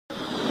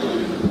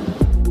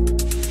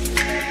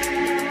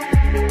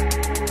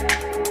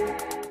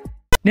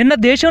నిన్న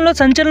దేశంలో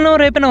సంచలనం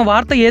రేపిన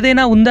వార్త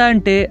ఏదైనా ఉందా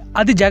అంటే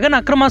అది జగన్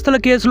అక్రమాస్తుల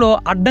కేసులో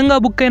అడ్డంగా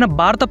బుక్ అయిన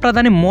భారత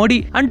ప్రధాని మోడీ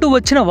అంటూ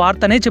వచ్చిన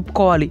వార్తనే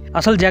చెప్పుకోవాలి.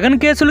 అసలు జగన్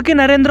కేసులకి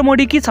నరేంద్ర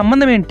మోడీకి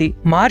సంబంధం ఏంటి?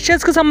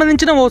 మారిషస్ కు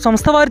సంబంధించిన ఓ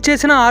సంస్థ వారు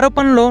చేసిన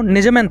ఆరోపణలో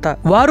నిజమెంత?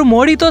 వారు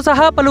మోడీతో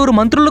సహా పలువురు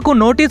మంత్రులకు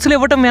నోటీసులు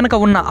ఇవ్వటం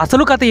వెనక ఉన్న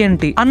అసలు కథ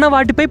ఏంటి అన్న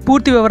వాటిపై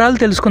పూర్తి వివరాలు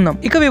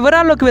తెలుసుకుందాం. ఇక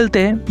వివరాల్లోకి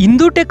వెళ్తే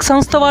ఇందూటెక్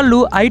సంస్థ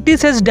వాళ్ళు ఐటీ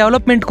సెజ్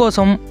డెవలప్మెంట్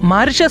కోసం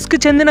మారిషస్ కి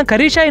చెందిన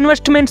కరీషా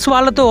ఇన్వెస్ట్మెంట్స్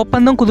వాళ్లతో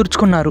ఒప్పందం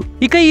కుదుర్చుకున్నారు.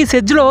 ఇక ఈ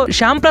సెజ్ లో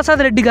శ్యామ్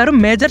ప్రసాద్ రెడ్డి గారు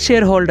మేజర్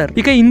షేర్ హోల్డర్.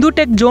 ఇక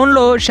ఇందూటెక్ జోన్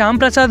లో శ్యామ్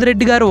ప్రసాద్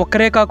రెడ్డి గారు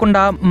ఒక్కరే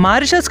కాకుండా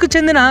మారిషస్ కు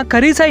చెందిన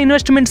కరీషా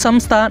ఇన్వెస్ట్మెంట్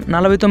సంస్థ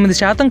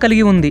 49%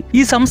 కలిగి ఉంది.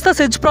 ఈ సంస్థ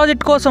సెజ్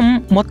ప్రాజెక్ట్ కోసం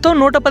మొత్తం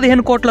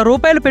 115 కోట్ల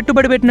రూపాయలు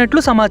పెట్టుబడి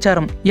పెట్టినట్లు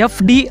సమాచారం.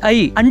 FDI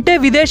అంటే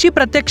విదేశీ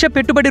ప్రత్యక్ష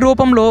పెట్టుబడి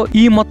రూపంలో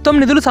ఈ మొత్తం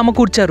నిధులు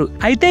సమకూర్చారు.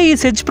 అయితే ఈ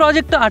సెజ్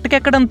ప్రాజెక్టు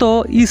అటకెక్కడంతో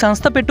ఈ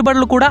సంస్థ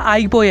పెట్టుబడులు కూడా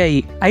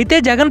ఆగిపోయాయి. అయితే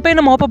జగన్ పైన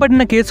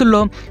మోపబడిన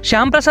కేసుల్లో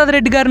శ్యామ్ ప్రసాద్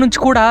రెడ్డి గారి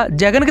నుంచి కూడా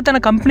జగన్ కి తన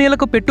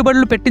కంపెనీలకు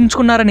పెట్టుబడులు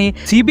పెట్టించుకున్నారని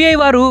సిబిఐ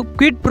వారు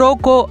క్విడ్ ప్రో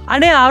కో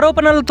అనే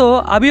ఆరోపణలతో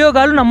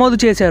అభియోగాలు నమోదు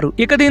చేశారు.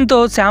 ఇక దీంతో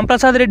శ్యామ్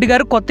ప్రసాద్ రెడ్డి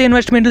గారు కొత్త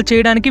ఇన్వెస్ట్మెంట్లు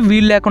చేయడానికి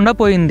వీలు లేకుండా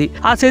పోయింది.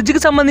 ఆ సెజ్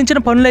కి సంబంధించిన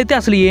పనులైతే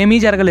అసలు ఏమీ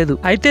జరగలేదు.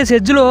 అయితే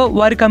సెజ్ లో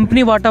వారి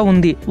కంపెనీ వాటా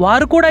ఉంది.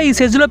 వారు కూడా ఈ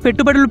సెజ్ లో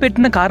పెట్టుబడులు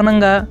పెట్టిన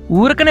కారణంగా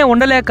ఊరకనే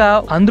ఉండలేక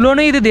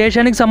అందులోనూ ఇది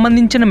దేశానికి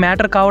సంబంధించిన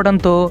మ్యాటర్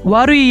కావడంతో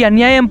వారు ఈ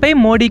అన్యాయంపై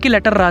మోడీకి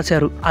లెటర్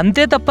రాశారు.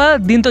 అంతే తప్ప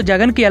దీంతో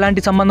జగన్ కి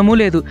ఎలాంటి సంబంధమూ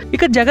లేదు.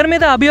 ఇక జగన్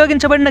మీద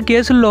అభియోగించబడిన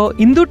కేసుల్లో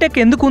ఇందూటెక్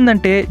ఎందుకు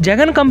ఉందంటే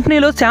జగన్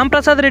కంపెనీలో శ్యామ్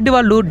ప్రసాద్ రెడ్డి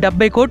వాళ్ళు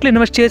 70 కోట్లు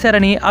ఇన్వెస్ట్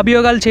చేశారని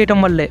అభియోగాలు చేయటం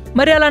వల్లే.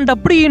 మరి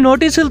అలాంటప్పుడు ఈ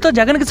నోటీసులతో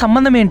జగన్ కి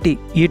సంబంధం ఏంటి?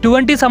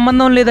 ఎటువంటి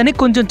సంబంధం లేదని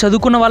కొంచెం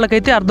చదువుకున్న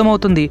వాళ్ళకైతే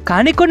అర్థమవుతుంది.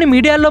 కానీ కొన్ని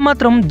మీడియాల్లో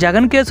మాత్రం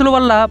జగన్ కేసుల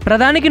వల్ల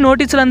ప్రధానికి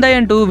నోటీసులు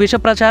అందాయంటూ విష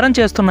ప్రచారం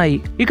చేస్తున్నాయి.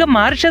 ఇక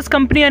మారిషస్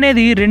కంపెనీ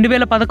అనేది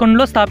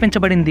 2011లో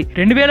స్థాపించబడింది.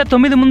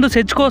 2009 ముందు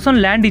సెజ్ కోసం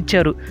ల్యాండ్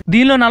ఇచ్చారు.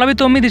 దీనిలో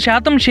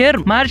 49% షేర్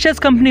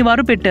మారిషస్ కంపెనీ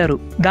వారు పెట్టారు.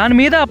 దాని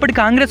మీద అప్పటి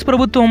కాంగ్రెస్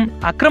ప్రభుత్వం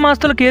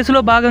అక్రమాస్తుల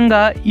కేసులో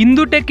భాగంగా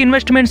ఇందూటెక్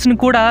ఇన్వెస్ట్మెంట్స్ ని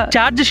కూడా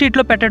ఛార్జ్ షీట్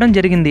లో పెట్టడం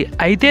జరిగింది.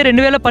 అయితే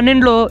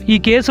 2012లో ఈ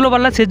కేసుల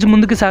వల్ల సెజ్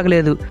ముందుకు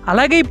సాగలేదు.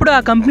 అలాగే ఇప్పుడు ఆ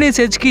కంపెనీ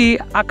సెజ్ కి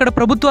అక్కడ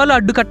ప్రభుత్వాలు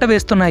అడ్డుకట్ట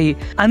వేస్తున్నాయి.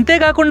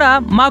 అంతేకాకుండా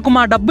మాకు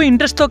మా డబ్బు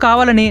ఇంట్రెస్ట్ తో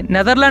కావాలని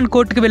నెదర్లాండ్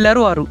కోర్టుకు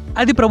వెళ్లారు వారు.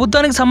 అది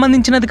ప్రభుత్వానికి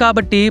సంబంధించినది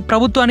కాబట్టి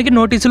ప్రభుత్వానికి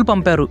నోటీసులు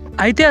పంపారు.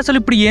 అయితే అసలు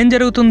ఇప్పుడు ఏం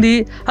జరుగుతుంది,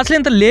 అసలు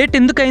ఇంత లేట్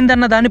ఎందుకు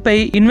అయిందన్న దానిపై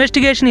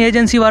ఇన్వెస్టిగేషన్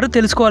ఏజెన్సీ వారు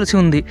తెలుసుకోవాల్సి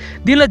ఉంది.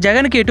 దీనిలో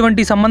జగన్ కి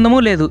ఎటువంటి సంబంధమూ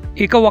లేదు.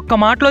 ఇక ఒక్క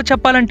మాటలో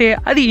చెప్పాలంటే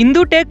అది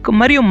ఇందూటెక్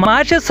మరియు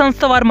మారిషస్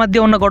సంస్థ వారి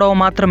మధ్య ఉన్న గొడవ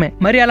మాత్రమే.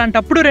 మరి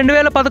అలాంటప్పుడు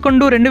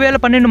 2011,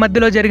 2012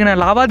 మధ్యలో జరిగిన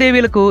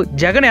లావాదేవీలకు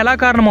జగన్ ఎలా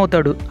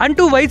కారణమవుతాడు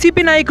అంటూ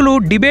వైసీపీ నాయకులు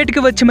డిబేట్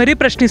కి వచ్చి మరీ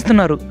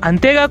ప్రశ్నిస్తున్నారు.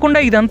 అంతేకాకుండా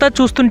ఇదంతా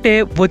చూస్తుంటే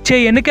వచ్చే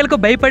ఎన్నికలకు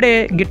భయపడే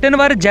గిట్టని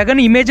వారు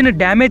జగన్ ఇమేజ్ ని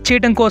డ్యామేజ్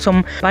చేయడం కోసం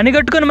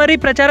పనిగట్టుకుని మరీ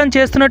ప్రచారం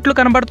చేస్తున్నట్లు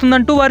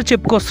కనబడుతుందంటూ వారు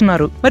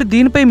చెప్పుకొస్తున్నారు. మరి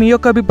దీనిపై మీ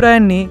యొక్క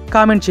అభిప్రాయాన్ని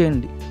కామెంట్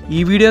చేయండి.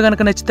 ఈ వీడియో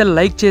కనుక నచ్చితే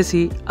లైక్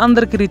చేసి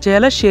అందరికి రీచ్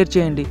అయ్యేలా షేర్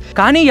చేయండి.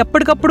 కానీ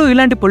ఎప్పటికప్పుడు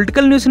ఇలాంటి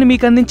పొలిటికల్ న్యూస్ ని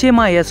మీకు అందించే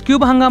మా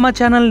క్యూబ్ హంగామా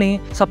ఛానల్ ని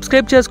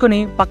సబ్స్క్రైబ్ చేసుకుని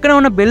పక్కన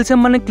ఉన్న బెల్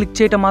సింబల్ ని క్లిక్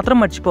చేయడం మాత్రం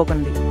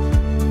మర్చిపోకండి.